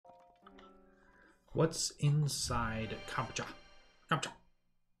What's inside Kapcha? Kapcha.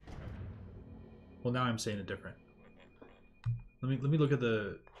 Well, now I'm saying it different. Let me look at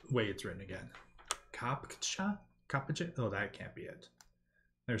the way it's written again. Kapcha? Kapcha? Oh, that can't be it.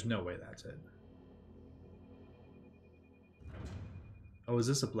 There's no way that's it. Oh, is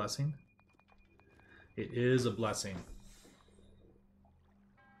this a blessing? It is a blessing.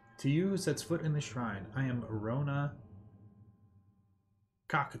 To you who sets foot in the shrine, I am Rona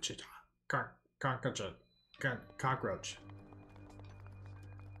Kachta. Cockroach.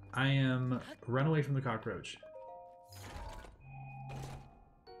 I am run away from the cockroach.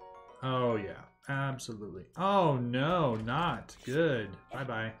 Oh yeah, absolutely. Oh no, not good. Bye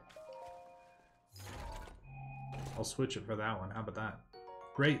bye. I'll switch it for that one. How about that?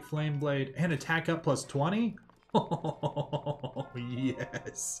 Great flame blade and attack up plus 20. Oh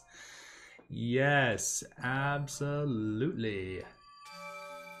yes, yes, absolutely.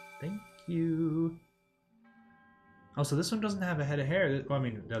 Thank you. Oh, so this one doesn't have a head of hair. Well, I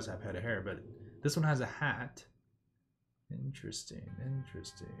mean, it does have a head of hair, but this one has a hat. Interesting,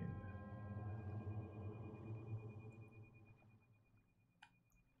 interesting.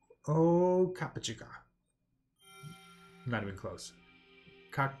 Oh, Capachica. Not even close.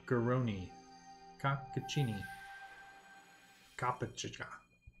 Coccaroni. Coccaccini. Capachica.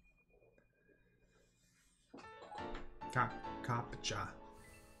 Capcha.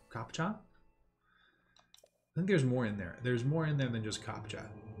 Capcha? I think there's more in there. There's more in there than just Capcha.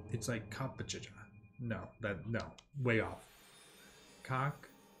 It's like Capachica. No, way off. Cockcha,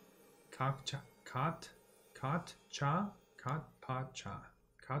 cha,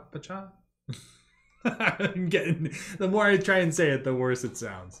 cotpacha. I'm getting, the more I try and say it, the worse it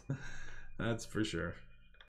sounds. That's for sure.